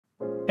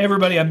Hey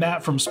everybody, I'm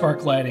Matt from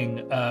SPRK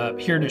Lighting,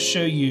 here to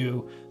show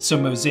you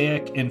some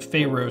Mosaic and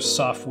Pharos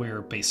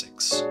software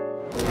basics. All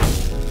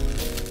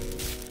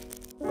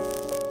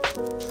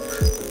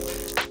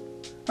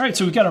right,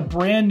 so we've got a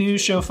brand new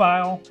show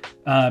file.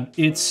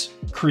 It's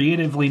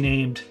creatively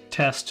named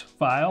test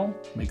file,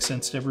 makes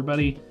sense to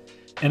everybody.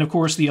 And of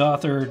course the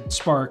author,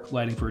 SPRK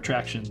Lighting for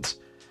Attractions.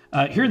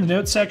 Here in the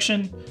notes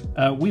section,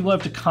 we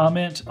love to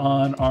comment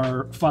on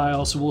our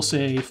file. So we'll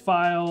say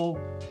file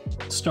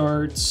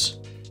starts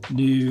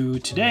new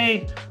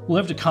today. We'll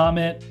have to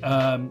comment.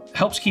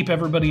 Helps keep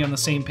everybody on the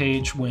same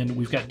page when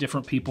we've got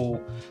different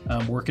people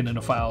working in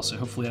a file. So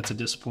hopefully that's a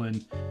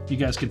discipline you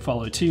guys can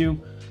follow too.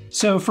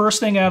 So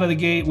first thing out of the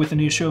gate with a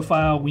new show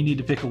file, we need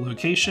to pick a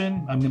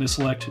location. I'm going to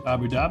select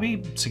Abu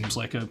Dhabi. Seems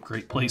like a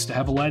great place to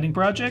have a lighting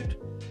project.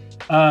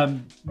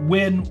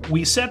 When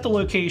we set the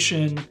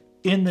location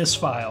in this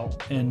file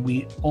and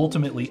we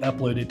ultimately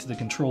upload it to the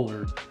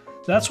controller,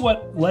 that's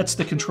what lets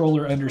the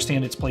controller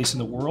understand its place in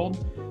the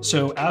world.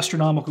 So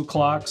astronomical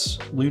clocks,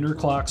 lunar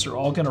clocks are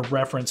all going to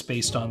reference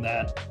based on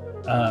that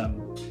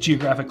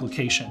geographic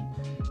location.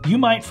 You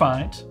might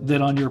find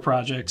that on your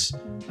projects,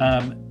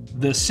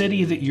 the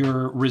city that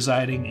you're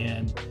residing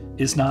in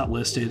is not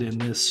listed in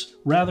this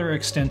rather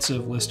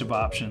extensive list of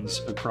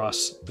options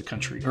across the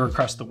country or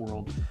across the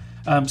world.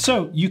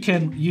 So you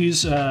can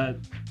use a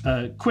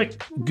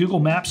quick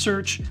Google Maps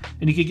search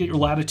and you can get your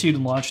latitude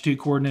and longitude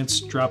coordinates,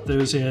 drop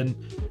those in.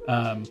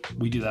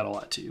 We do that a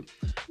lot too.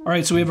 All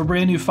right, so we have a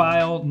brand new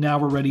file. Now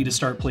we're ready to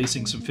start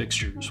placing some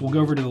fixtures. We'll go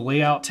over to the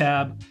layout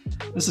tab.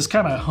 This is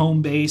kind of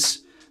home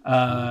base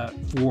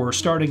for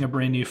starting a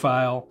brand new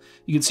file.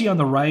 You can see on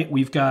the right,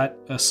 we've got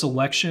a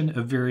selection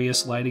of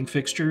various lighting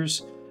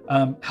fixtures.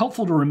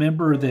 Helpful to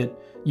remember that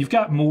you've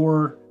got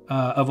more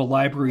of a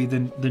library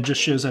than just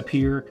shows up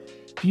here.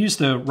 If you use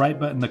the right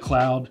button, the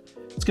cloud,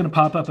 it's going to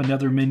pop up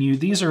another menu.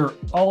 These are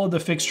all of the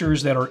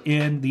fixtures that are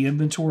in the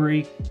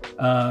inventory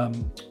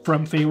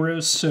from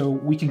Pharos. So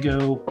we can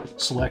go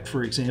select,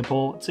 for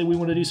example, let's say we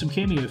want to do some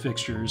cameo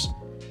fixtures.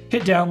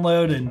 Hit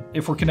download, and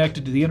if we're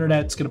connected to the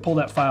internet, it's going to pull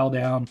that file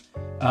down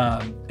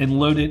and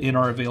load it in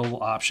our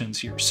available options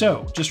here.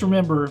 So just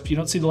remember, if you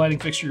don't see the lighting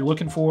fixture you're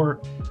looking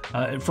for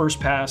at first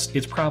pass,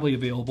 it's probably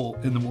available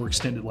in the more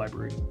extended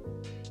library.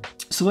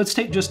 So let's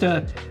take just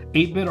a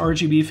 8-bit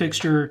RGB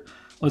fixture.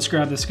 Let's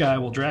grab this guy,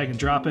 we'll drag and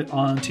drop it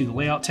onto the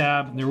layout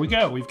tab, and there we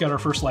go. We've got our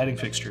first lighting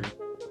fixture.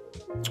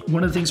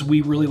 One of the things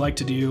we really like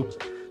to do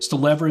is to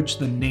leverage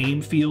the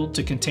name field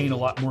to contain a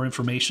lot more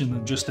information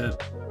than just a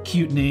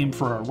cute name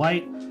for our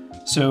light.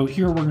 So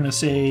here we're gonna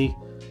say,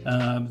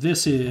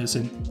 this is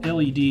an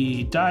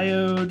LED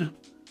diode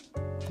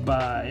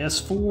by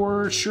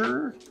S4,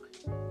 sure.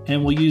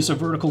 And we'll use a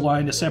vertical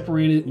line to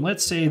separate it. And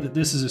let's say that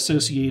this is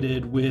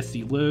associated with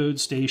the load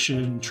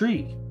station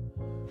tree.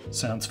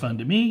 Sounds fun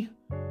to me.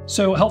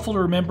 So helpful to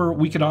remember,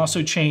 we can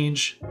also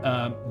change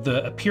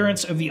the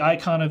appearance of the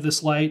icon of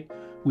this light.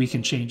 We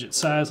can change its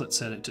size. Let's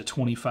set it to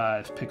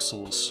 25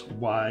 pixels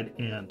wide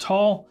and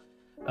tall.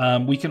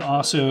 We can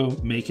also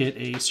make it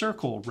a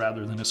circle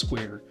rather than a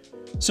square.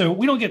 So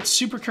we don't get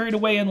super carried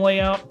away in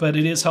layout, but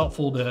it is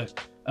helpful to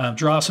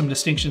draw some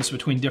distinctions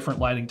between different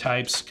lighting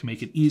types, can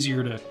make it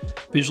easier to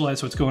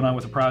visualize what's going on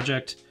with the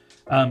project.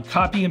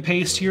 Copy and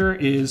paste here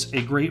is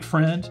a great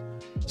friend.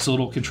 It's a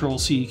little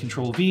Control-C,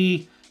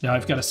 Control-V. Now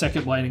I've got a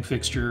second lighting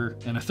fixture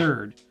and a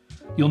third.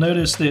 You'll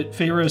notice that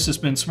Pharos has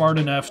been smart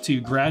enough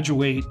to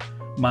graduate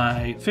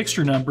my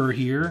fixture number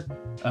here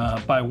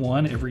by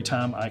 1 every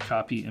time I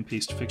copy and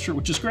paste a fixture,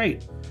 which is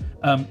great.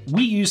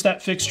 We use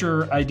that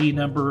fixture ID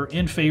number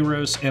in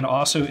Pharos and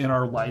also in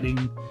our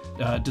lighting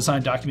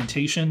design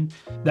documentation.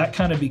 That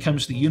kind of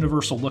becomes the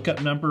universal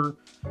lookup number.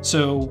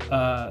 So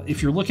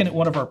if you're looking at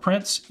one of our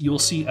prints, you'll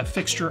see a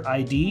fixture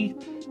ID,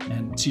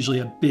 and it's usually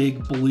a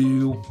big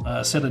blue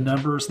set of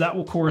numbers that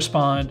will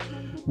correspond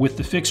with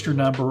the fixture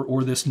number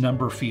or this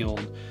number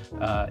field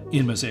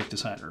in Mosaic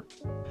Designer.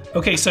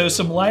 Okay, so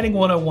some lighting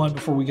 101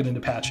 before we get into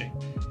patching.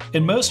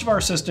 In most of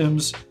our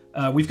systems,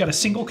 we've got a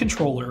single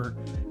controller.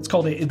 It's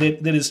called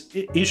that is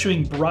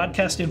issuing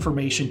broadcast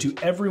information to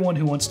everyone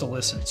who wants to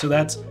listen. So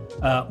that's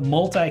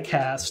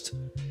multicast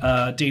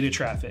data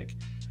traffic.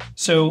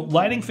 So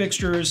lighting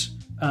fixtures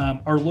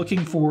are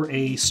looking for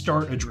a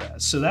start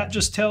address. So that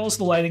just tells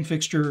the lighting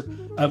fixture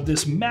of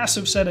this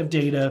massive set of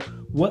data,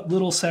 what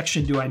little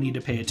section do I need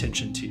to pay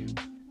attention to?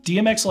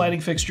 DMX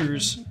lighting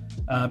fixtures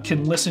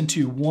can listen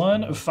to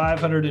one of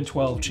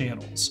 512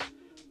 channels.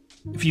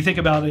 If you think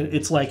about it,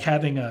 it's like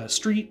having a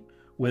street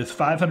with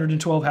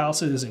 512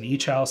 houses and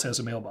each house has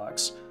a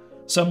mailbox.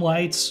 Some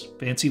lights,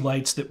 fancy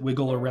lights that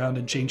wiggle around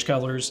and change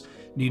colors,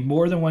 need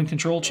more than one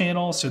control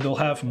channel, so they'll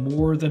have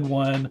more than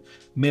one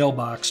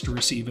mailbox to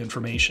receive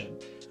information.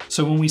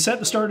 So when we set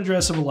the start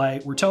address of a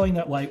light, we're telling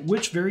that light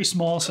which very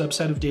small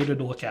subset of data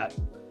to look at.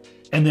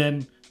 And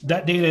then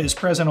that data is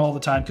present all the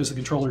time because the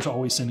controller is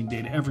always sending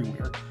data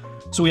everywhere.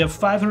 So we have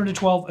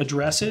 512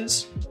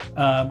 addresses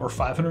or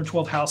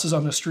 512 houses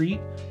on the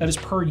street. That is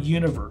per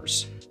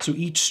universe. So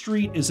each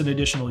street is an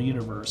additional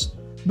universe.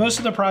 Most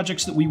of the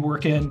projects that we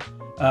work in,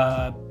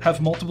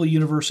 have multiple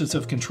universes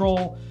of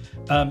control.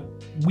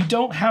 We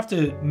don't have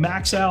to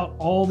max out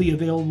all the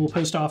available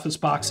post office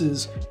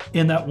boxes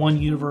in that one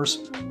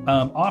universe.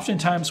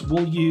 Oftentimes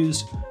we'll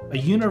use a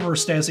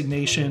universe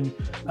designation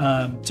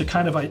to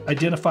kind of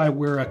identify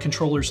where a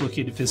controller is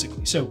located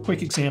physically. So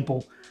quick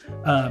example,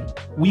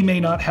 we may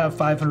not have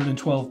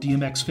 512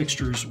 DMX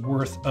fixtures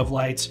worth of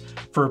lights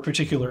for a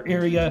particular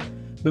area,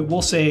 but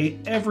we'll say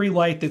every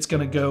light that's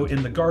going to go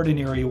in the garden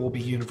area will be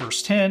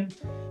universe 10,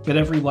 but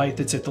every light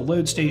that's at the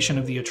load station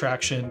of the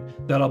attraction,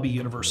 that'll be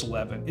universe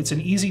 11. It's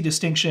an easy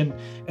distinction.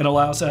 It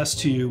allows us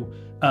to,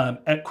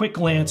 at quick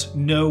glance,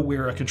 know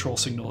where a control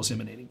signal is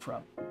emanating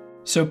from.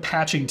 So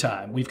patching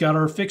time. We've got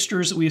our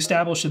fixtures that we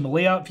established in the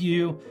layout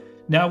view.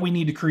 Now we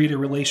need to create a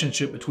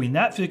relationship between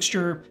that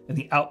fixture and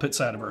the output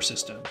side of our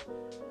system.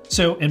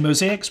 So in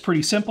Mosaic, it's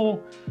pretty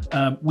simple.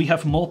 We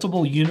have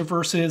multiple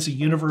universes. A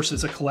universe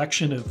is a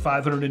collection of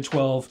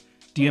 512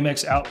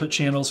 DMX output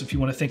channels. If you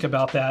want to think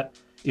about that,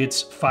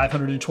 it's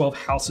 512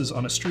 houses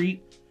on a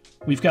street.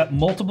 We've got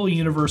multiple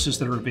universes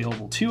that are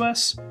available to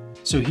us.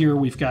 So here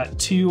we've got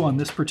 2 on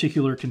this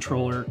particular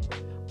controller.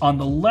 On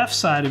the left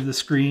side of the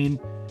screen,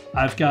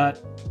 I've got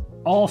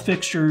all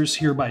fixtures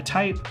here by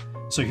type.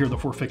 So here are the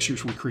 4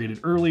 fixtures we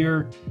created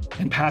earlier,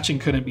 and patching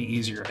couldn't be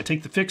easier. I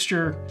take the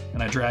fixture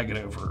and I drag it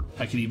over.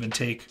 I could even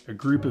take a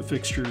group of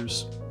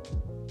fixtures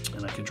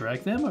and I can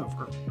drag them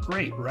over.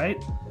 Great,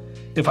 right?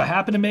 If I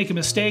happen to make a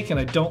mistake and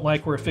I don't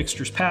like where a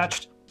fixture's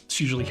patched, this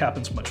usually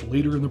happens much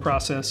later in the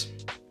process,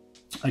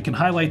 I can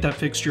highlight that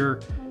fixture,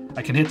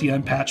 I can hit the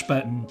unpatch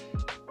button,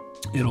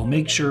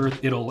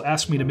 it'll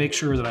ask me to make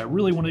sure that I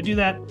really want to do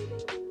that,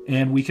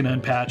 and we can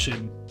unpatch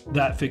and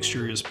that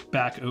fixture is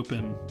back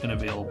open and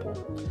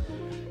available.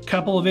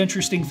 Couple of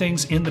interesting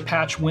things in the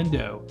patch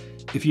window.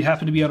 If you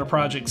happen to be on a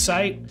project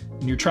site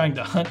and you're trying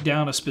to hunt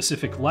down a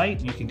specific light,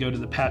 you can go to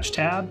the patch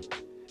tab.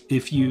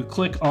 If you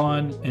click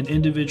on an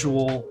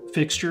individual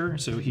fixture,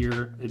 so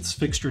here it's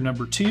fixture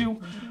number 2,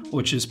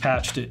 which is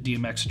patched at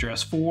DMX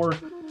address 4,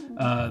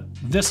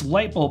 this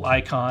light bulb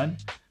icon,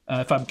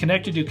 if I'm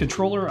connected to a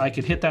controller, I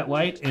can hit that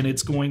light and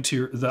it's going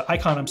to,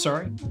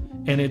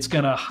 and it's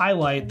going to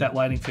highlight that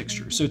lighting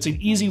fixture. So it's an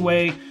easy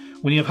way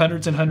when you have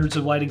hundreds and hundreds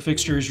of lighting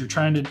fixtures, you're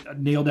trying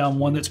to nail down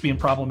one that's being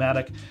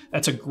problematic.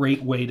 That's a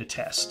great way to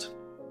test.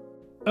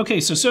 Okay,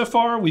 so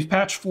far we've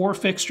patched 4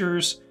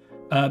 fixtures.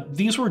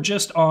 These were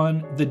just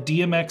on the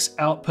DMX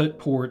output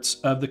ports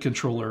of the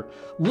controller.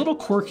 Little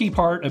quirky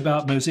part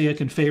about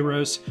Mosaic and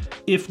Pharos,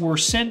 if we're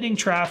sending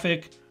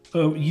traffic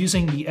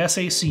using the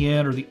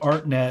SACN or the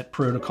ArtNet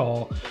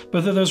protocol,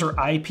 both of those are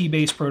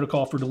IP-based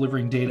protocol for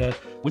delivering data,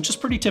 which is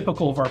pretty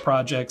typical of our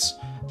projects,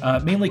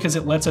 mainly because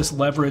it lets us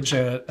leverage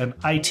an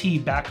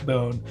IT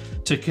backbone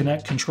to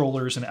connect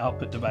controllers and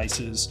output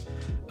devices.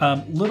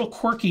 Little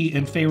quirky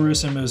in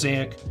Pharos and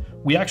Mosaic,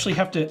 we actually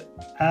have to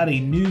add a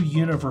new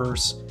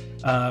universe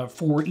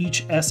for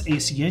each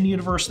SACN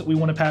universe that we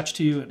want to patch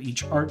to and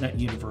each ArtNet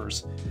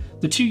universe.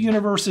 The 2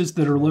 universes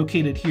that are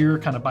located here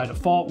kind of by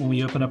default when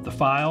we open up the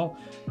file,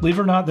 believe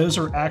it or not, those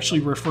are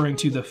actually referring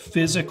to the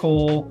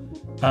physical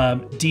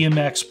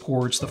DMX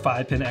ports, the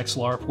 5-pin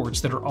XLR ports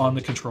that are on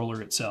the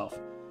controller itself.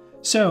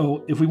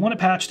 So if we want to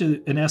patch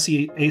to an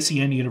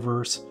SACN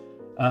universe,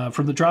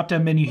 from the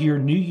drop-down menu here,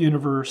 new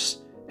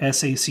universe,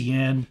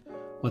 SACN,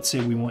 let's say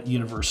we want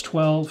universe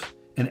 12,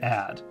 and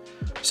add.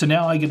 So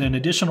now I get an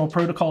additional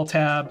protocol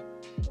tab,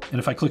 and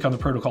if I click on the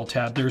protocol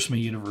tab, there's my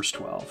universe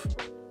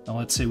 12. Now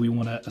let's say we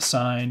want to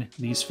assign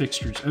these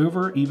fixtures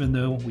over, even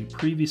though we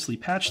previously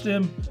patched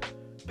them,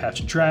 patch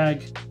and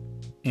drag,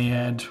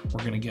 and we're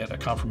going to get a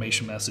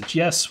confirmation message.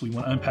 Yes, we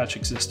want to unpatch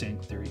existing.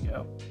 There you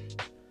go.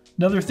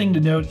 Another thing to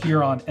note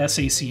here on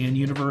SACN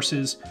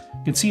universes,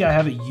 you can see I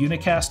have a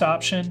unicast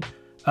option.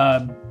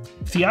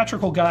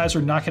 Theatrical guys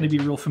are not going to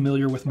be real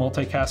familiar with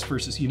multicast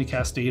versus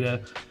unicast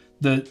data.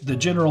 The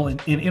general in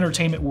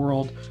entertainment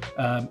world,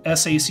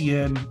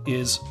 SACN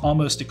is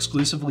almost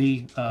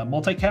exclusively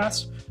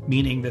multicast,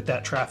 meaning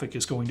that traffic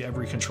is going to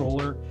every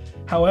controller.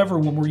 However,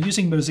 when we're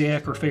using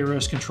Mosaic or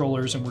Pharos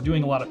controllers and we're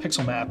doing a lot of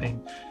pixel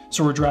mapping,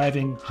 so we're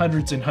driving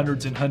hundreds and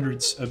hundreds and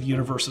hundreds of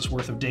universes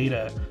worth of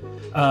data,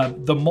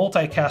 the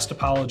multicast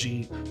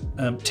topology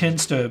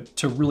tends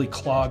to really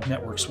clog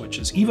network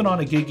switches, even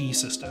on a gig-E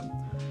system.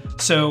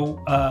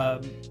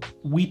 So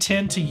we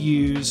tend to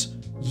use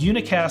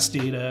unicast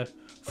data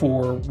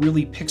for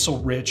really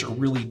pixel rich or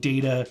really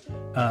data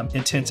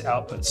intense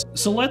outputs.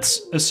 So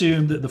let's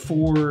assume that the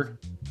 4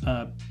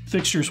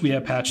 fixtures we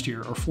have patched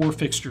here are 4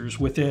 fixtures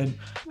within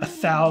a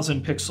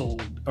 1,000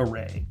 pixel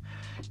array.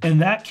 In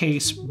that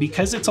case,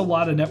 because it's a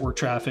lot of network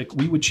traffic,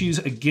 we would choose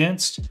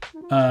against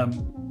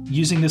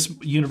using this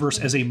universe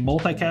as a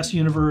multicast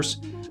universe.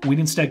 We'd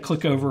instead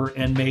click over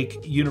and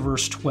make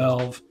universe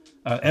 12,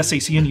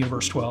 SACN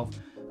universe 12,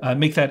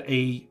 make that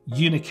a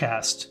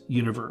unicast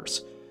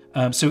universe.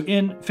 So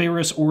in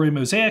Pharos or in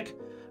Mosaic,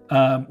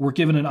 we're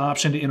given an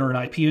option to enter an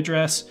IP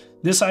address.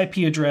 This IP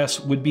address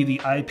would be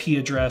the IP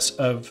address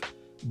of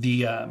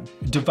the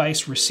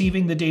device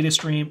receiving the data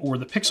stream or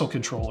the pixel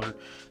controller.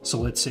 So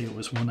let's say it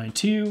was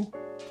 192,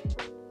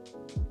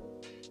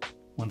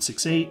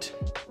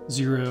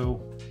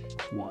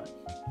 168.0.1.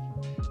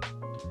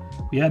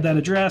 We add that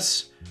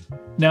address.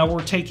 Now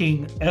we're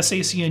taking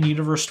SACN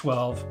Universe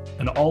 12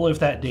 and all of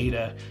that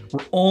data.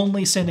 We're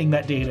only sending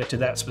that data to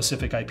that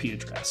specific IP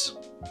address.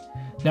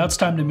 Now it's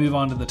time to move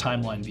on to the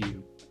timeline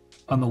view.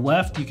 On the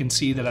left, you can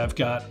see that I've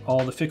got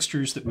all the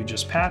fixtures that we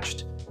just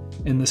patched.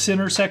 In the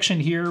center section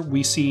here,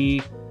 we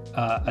see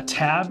a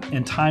tab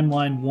in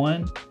timeline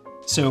 1.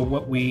 So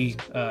what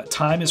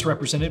time is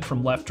represented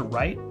from left to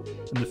right,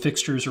 and the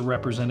fixtures are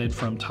represented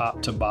from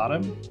top to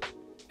bottom.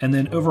 And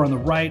then over on the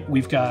right,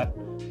 we've got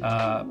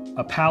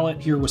a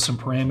palette here with some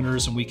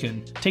parameters, and we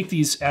can take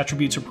these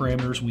attributes or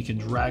parameters and we can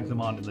drag them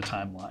onto the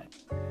timeline.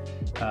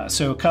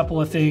 So a couple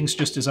of things,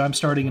 just as I'm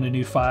starting in a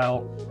new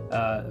file,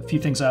 a few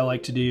things I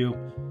like to do.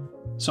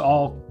 So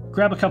I'll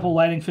grab a couple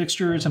lighting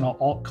fixtures and I'll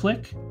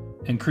alt-click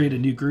and create a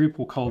new group.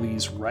 We'll call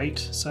these right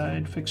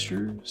side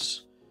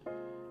fixtures.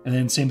 And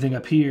then same thing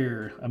up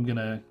here. I'm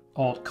gonna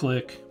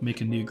alt-click,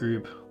 make a new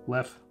group,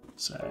 left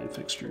side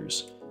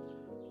fixtures.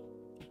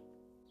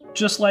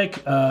 Just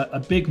like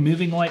a big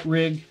moving light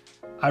rig,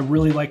 I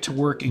really like to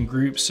work in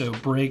groups, so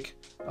break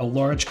a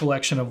large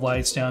collection of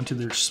lights down to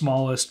their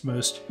smallest,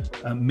 most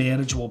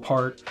manageable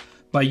part.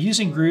 By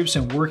using groups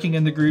and working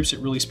in the groups, it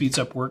really speeds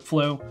up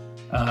workflow.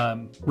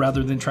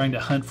 Rather than trying to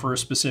hunt for a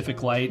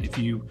specific light, if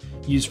you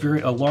use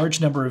a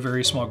large number of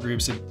very small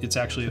groups, it's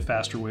actually a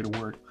faster way to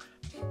work.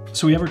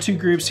 So we have our two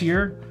groups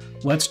here.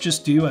 Let's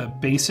just do a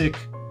basic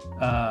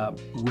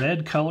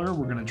red color.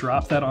 We're gonna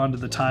drop that onto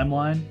the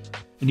timeline.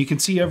 And you can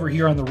see over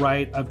here on the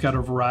right, I've got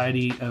a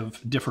variety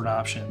of different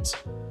options.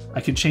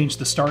 I can change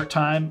the start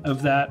time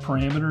of that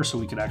parameter, so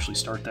we could actually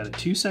start that at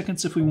 2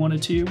 seconds if we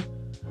wanted to.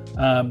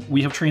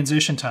 We have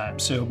transition time.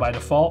 So by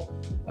default,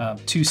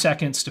 2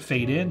 seconds to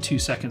fade in, 2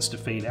 seconds to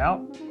fade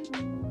out.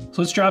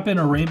 So let's drop in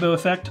a rainbow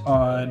effect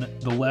on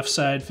the left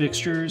side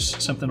fixtures,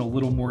 something a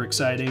little more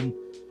exciting.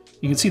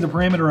 You can see the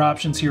parameter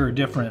options here are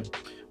different.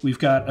 We've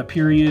got a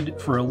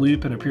period for a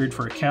loop and a period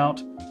for a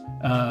count.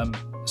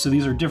 So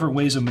these are different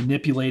ways of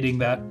manipulating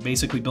that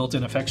basically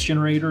built-in effects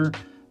generator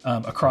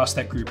across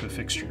that group of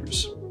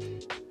fixtures.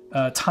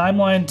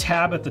 Timeline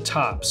tab at the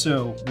top.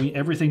 So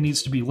everything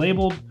needs to be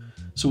labeled.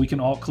 So we can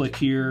alt-click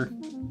here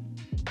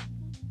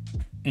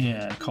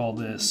and call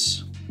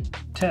this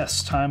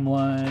test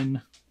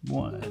timeline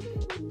 1.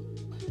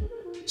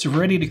 So if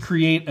we're ready to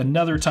create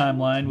another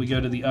timeline, we go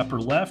to the upper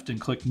left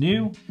and click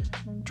new,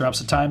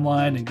 drops a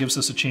timeline and gives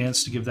us a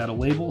chance to give that a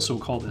label. So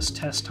we'll call this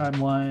test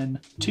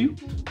timeline 2.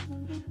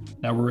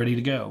 Now we're ready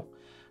to go.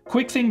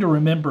 Quick thing to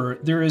remember,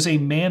 there is a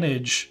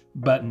manage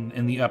button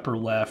in the upper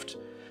left.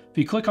 If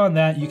you click on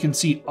that, you can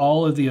see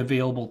all of the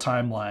available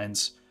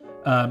timelines.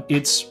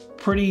 It's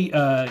pretty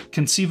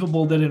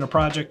conceivable that in a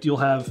project you'll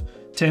have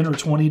 10 or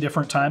 20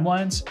 different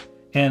timelines,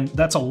 and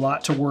that's a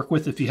lot to work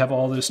with if you have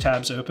all those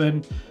tabs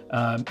open,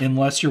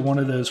 unless you're one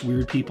of those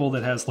weird people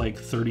that has like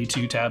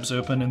 32 tabs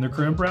open in their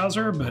Chrome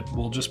browser, but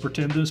we'll just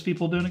pretend those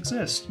people don't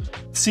exist.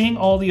 Seeing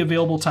all the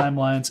available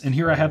timelines, and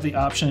here I have the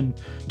option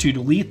to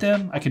delete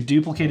them. I can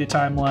duplicate a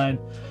timeline,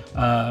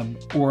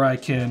 or I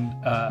can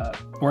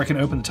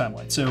open the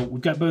timeline. So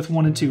we've got both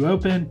 1 and 2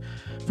 open.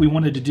 If we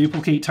wanted to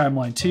duplicate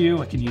timeline 2,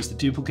 I can use the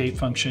duplicate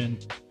function.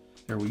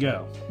 There we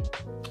go.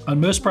 On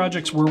most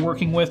projects we're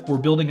working with, we're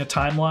building a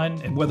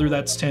timeline, and whether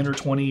that's 10 or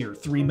 20 or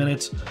 3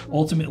 minutes,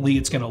 ultimately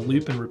it's going to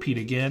loop and repeat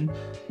again.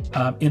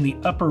 In the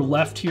upper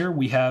left here,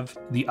 we have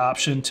the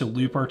option to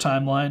loop our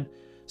timeline.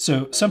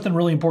 So something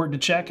really important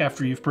to check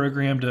after you've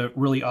programmed a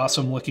really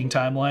awesome looking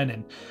timeline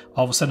and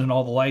all of a sudden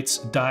all the lights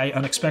die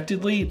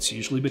unexpectedly, it's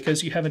usually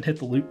because you haven't hit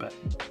the loop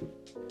button.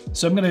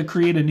 So I'm going to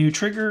create a new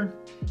trigger.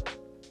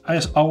 I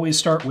always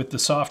start with the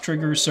soft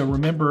triggers. So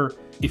remember,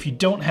 if you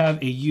don't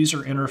have a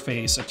user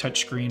interface, a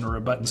touchscreen or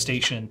a button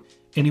station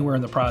anywhere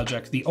in the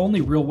project, the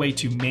only real way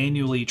to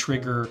manually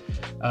trigger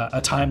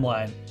a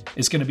timeline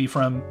is going to be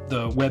from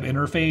the web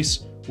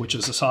interface, which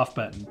is a soft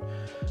button.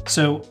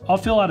 So I'll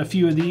fill out a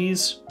few of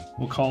these.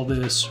 We'll call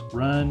this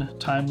run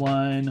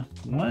timeline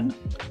 1.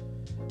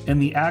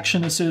 And the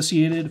action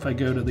associated, if I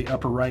go to the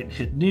upper right and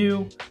hit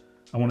new,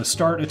 I want to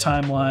start a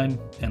timeline,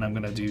 and I'm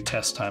going to do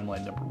test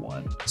timeline number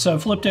 1. So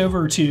I've flipped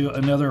over to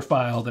another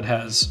file that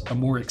has a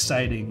more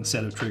exciting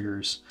set of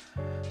triggers.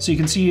 So you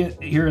can see it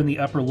here in the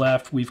upper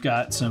left, we've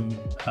got some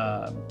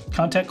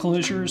contact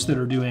closures that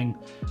are doing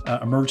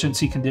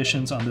emergency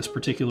conditions on this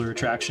particular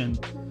attraction.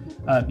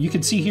 You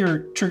can see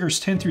here triggers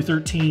 10 through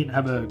 13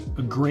 have a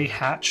gray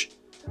hatch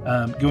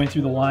going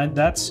through the line.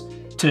 That's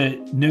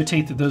to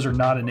notate that those are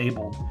not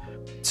enabled.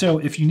 So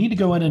if you need to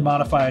go in and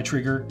modify a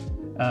trigger,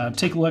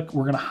 take a look.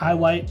 We're going to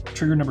highlight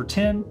trigger number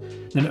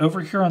 10. Then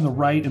over here on the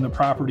right in the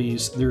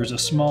properties, there's a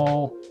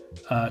small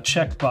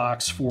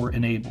checkbox for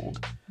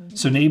enabled.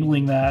 So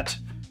enabling that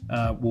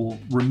will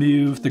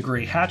remove the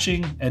gray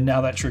hatching, and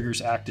now that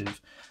trigger's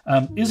active.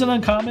 Isn't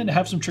uncommon to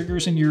have some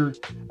triggers in your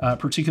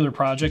particular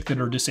project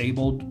that are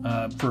disabled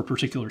for a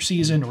particular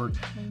season, or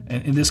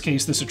in this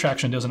case, this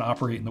attraction doesn't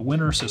operate in the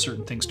winter, so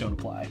certain things don't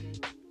apply.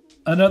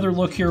 Another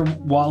look here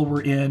while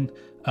we're in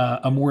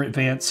a more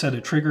advanced set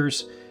of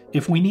triggers.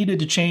 If we needed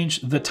to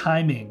change the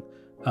timing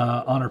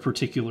on a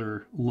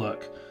particular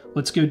look.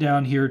 Let's go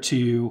down here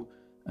to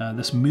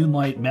this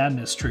Moonlight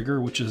Madness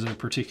trigger, which is a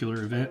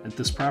particular event at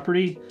this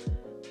property.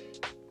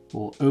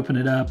 We'll open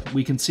it up.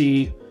 We can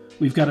see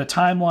we've got a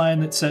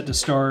timeline that's set to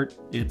start.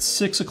 It's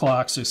 6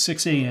 o'clock, so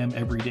 6 a.m.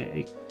 every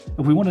day.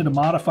 If we wanted to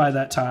modify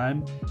that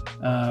time,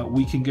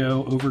 we can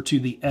go over to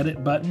the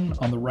edit button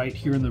on the right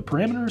here in the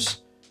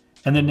parameters.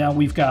 And then now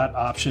we've got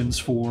options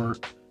for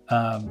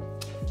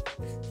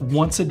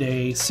once a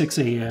day, 6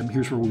 a.m.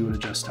 Here's where we would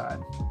adjust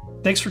time.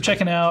 Thanks for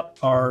checking out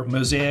our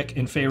Mosaic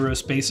and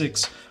Pharos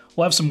basics.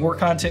 We'll have some more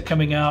content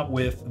coming out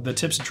with the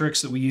tips and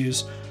tricks that we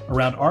use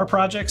around our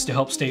projects to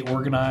help stay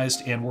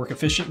organized and work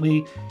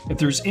efficiently. If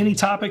there's any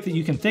topic that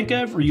you can think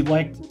of or you'd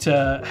like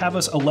to have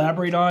us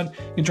elaborate on,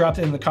 you can drop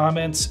it in the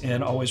comments,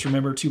 and always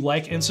remember to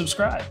like and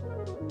subscribe.